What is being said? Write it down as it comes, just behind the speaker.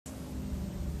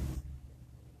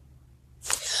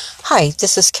Hi,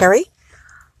 this is Carrie.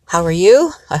 How are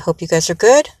you? I hope you guys are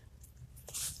good.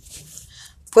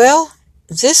 Well,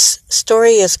 this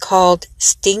story is called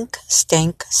Stink,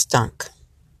 Stank, Stunk.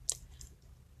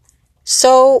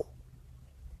 So,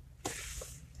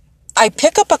 I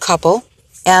pick up a couple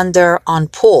and they're on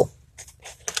pool.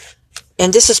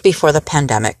 And this is before the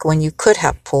pandemic when you could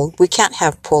have pool. We can't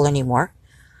have pool anymore.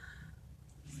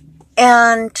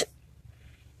 And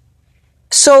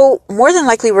so more than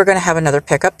likely we're going to have another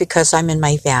pickup because I'm in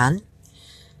my van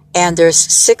and there's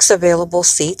 6 available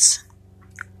seats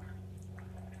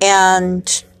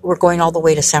and we're going all the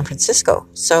way to San Francisco.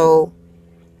 So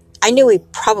I knew we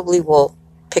probably will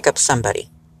pick up somebody.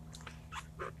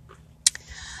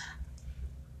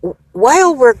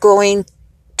 While we're going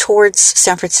towards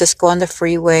San Francisco on the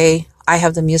freeway, I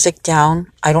have the music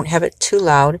down. I don't have it too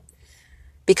loud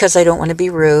because I don't want to be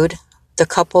rude. The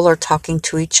couple are talking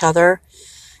to each other.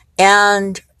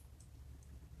 And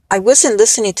I wasn't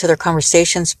listening to their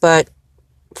conversations, but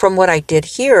from what I did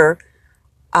hear,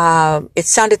 it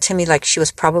sounded to me like she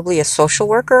was probably a social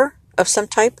worker of some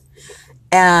type.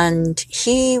 And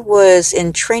he was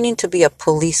in training to be a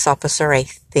police officer, I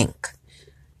think.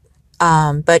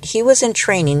 But he was in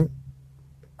training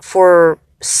for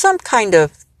some kind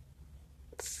of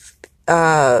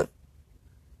law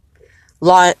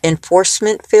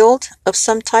enforcement field of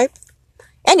some type.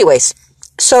 Anyways,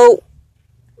 so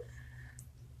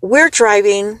we're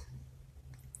driving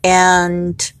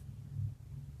and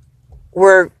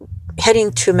we're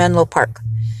heading to Menlo Park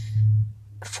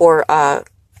for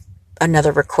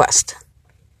another request.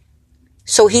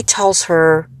 So he tells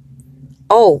her,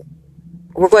 oh,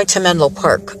 we're going to Menlo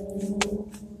Park.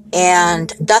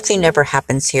 And nothing ever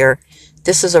happens here.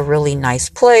 This is a really nice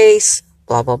place,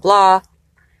 blah, blah, blah.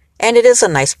 And it is a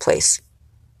nice place.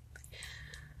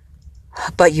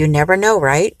 But you never know,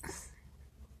 right?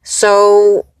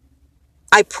 So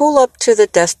I pull up to the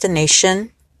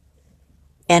destination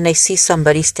and I see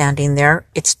somebody standing there.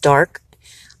 It's dark.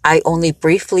 I only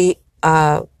briefly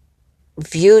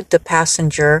viewed the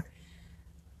passenger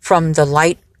from the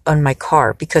light on my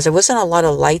car because there wasn't a lot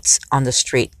of lights on the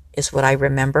street, is what I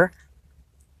remember.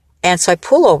 And so I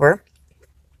pull over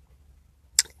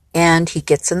and he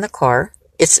gets in the car.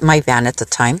 It's my van at the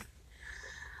time.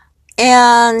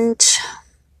 And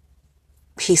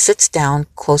he sits down,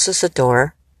 closes the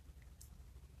door,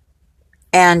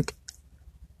 and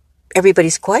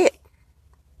everybody's quiet.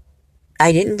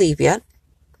 I didn't leave yet.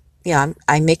 Yeah,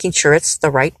 I'm making sure it's the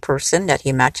right person, that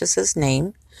he matches his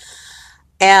name.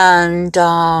 And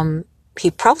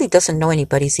he probably doesn't know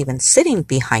anybody's even sitting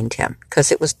behind him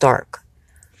because it was dark.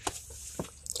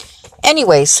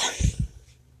 Anyways,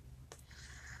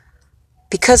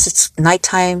 because it's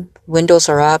nighttime, windows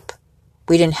are up.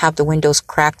 We didn't have the windows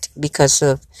cracked because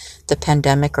of the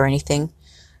pandemic or anything.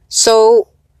 So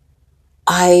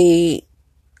I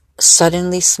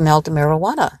suddenly smelled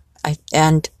marijuana.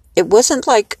 And it wasn't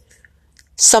like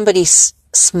somebody's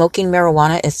smoking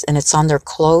marijuana and it's on their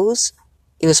clothes.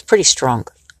 It was pretty strong.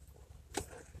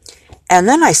 And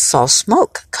then I saw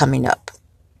smoke coming up.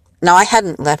 Now, I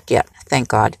hadn't left yet, thank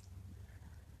God.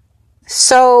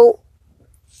 So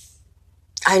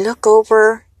I look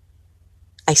over.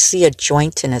 I see a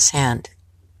joint in his hand.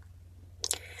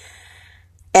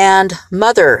 And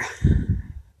Mother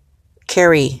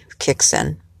Carrie kicks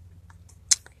in.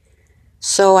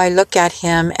 So I look at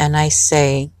him and I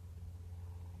say,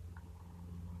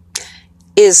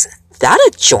 "Is that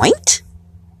a joint?"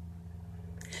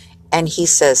 And he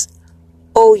says,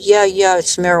 "Oh, yeah,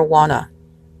 it's marijuana."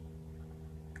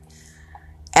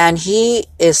 And he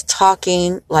is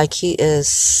talking like he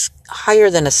is higher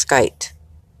than a skite.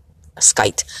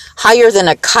 Higher than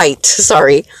a kite,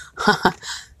 sorry.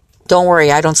 Don't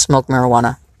worry, I don't smoke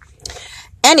marijuana.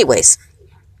 Anyways,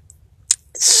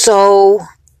 so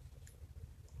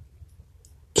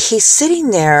he's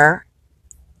sitting there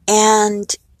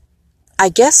and I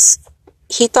guess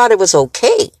he thought it was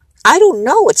okay. I don't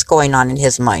know what's going on in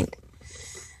his mind.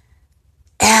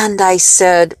 And I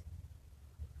said,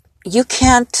 "You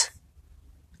can't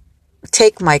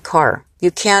take my car.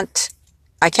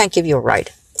 I can't give you a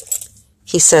ride."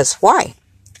 He says, "Why?"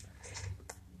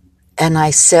 And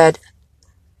I said,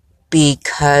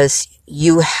 "Because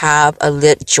you have a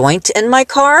lit joint in my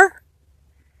car?"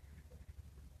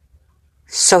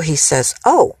 So he says,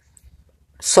 "Oh."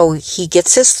 So he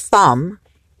gets his thumb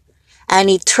and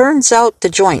he turns out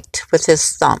the joint with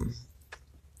his thumb.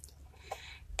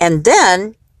 And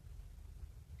then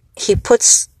he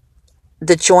puts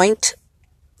the joint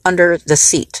under the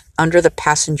seat, under the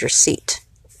passenger seat.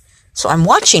 So I'm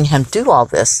watching him do all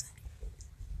this,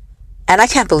 and I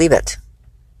can't believe it.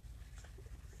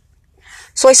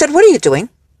 So I said, what are you doing?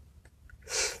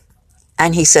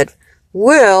 And he said,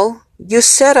 well, you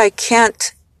said I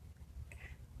can't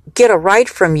get a ride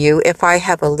from you if I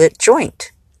have a lit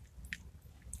joint.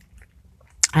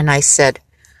 And I said,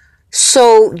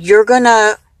 so you're going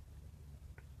to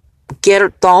get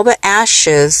all the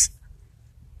ashes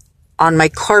on my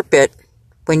carpet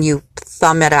when you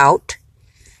thumb it out,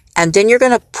 and then you're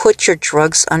going to put your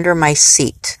drugs under my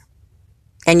seat.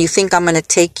 And you think I'm going to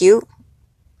take you?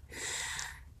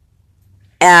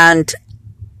 And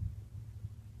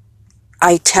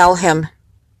I tell him,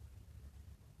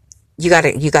 you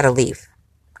gotta leave.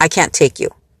 I can't take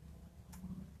you.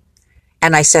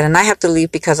 And I said, and I have to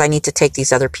leave because I need to take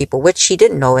these other people, which he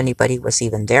didn't know anybody was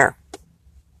even there.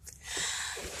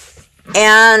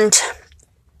 And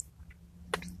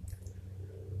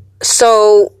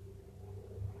so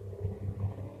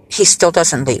he still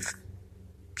doesn't leave.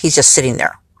 He's just sitting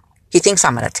there. He thinks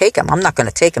I'm going to take him. I'm not going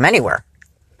to take him anywhere.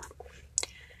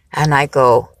 And I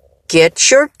go,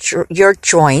 get your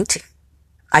joint.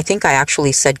 I think I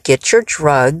actually said, get your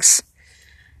drugs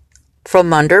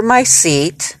from under my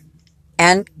seat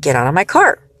and get out of my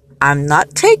car. I'm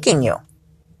not taking you.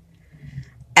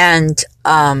 And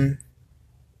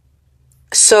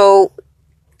so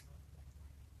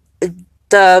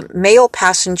the male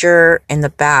passenger in the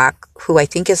back, who I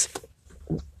think is,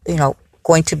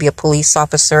 going to be a police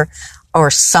officer or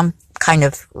some kind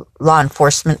of law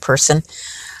enforcement person,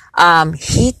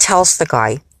 he tells the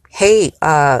guy, hey,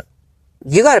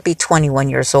 you got to be 21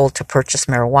 years old to purchase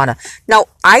marijuana. Now,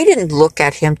 I didn't look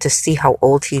at him to see how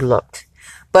old he looked.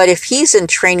 But if he's in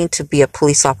training to be a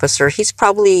police officer, he's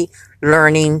probably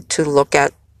learning to look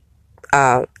at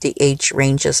the age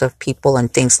ranges of people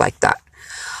and things like that.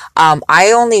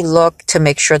 I only look to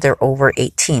make sure they're over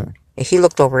 18. He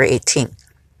looked over 18.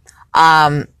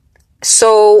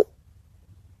 So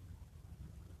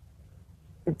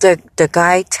the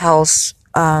guy tells,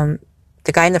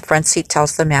 the guy in the front seat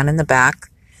tells the man in the back,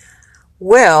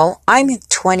 well, I'm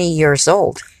 20 years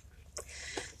old.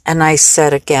 And I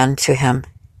said again to him,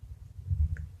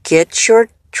 get your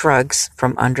drugs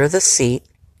from under the seat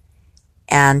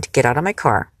and get out of my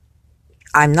car.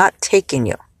 I'm not taking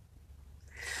you.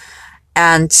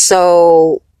 And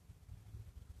so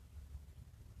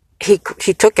he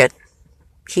took it.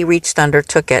 He reached under,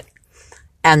 took it,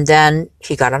 and then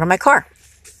he got out of my car.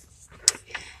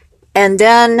 And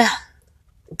then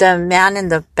the man in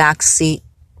the back seat,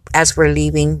 as we're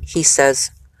leaving, he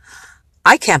says,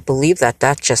 I can't believe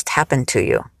that just happened to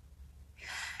you.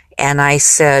 And I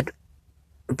said,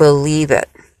 believe it,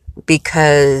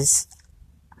 because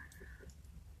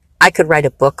I could write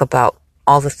a book about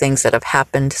all the things that have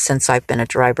happened since I've been a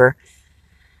driver.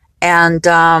 And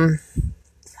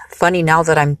funny now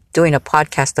that I'm doing a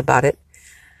podcast about it.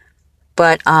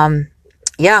 But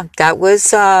yeah, that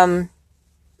was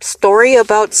story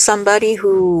about somebody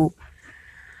who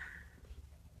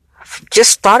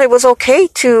just thought it was okay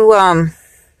to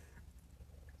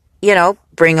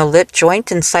bring a lit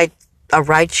joint inside a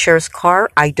rideshare's car.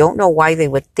 I don't know why they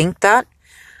would think that.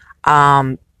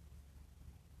 I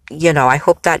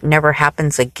hope that never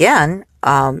happens again,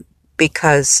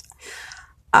 because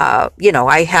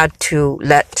I had to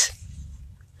let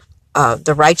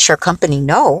the rideshare company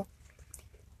know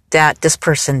that this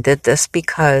person did this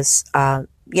because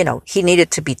he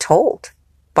needed to be told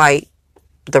by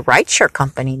the rideshare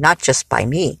company, not just by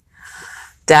me,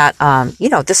 that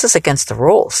this is against the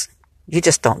rules. You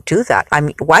just don't do that. I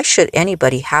mean, why should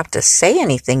anybody have to say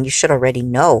anything? You should already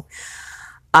know.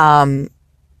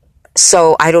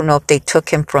 So I don't know if they took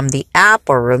him from the app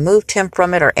or removed him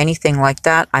from it or anything like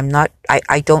that.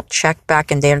 I don't check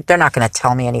back, and they're not going to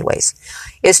tell me anyways.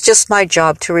 It's just my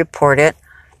job to report it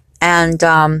and,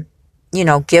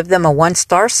 give them a 1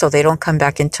 star so they don't come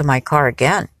back into my car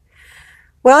again.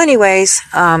 Well, anyways,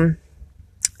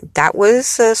 that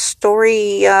was a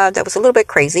story that was a little bit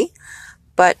crazy,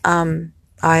 but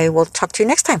I will talk to you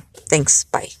next time. Thanks.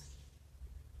 Bye.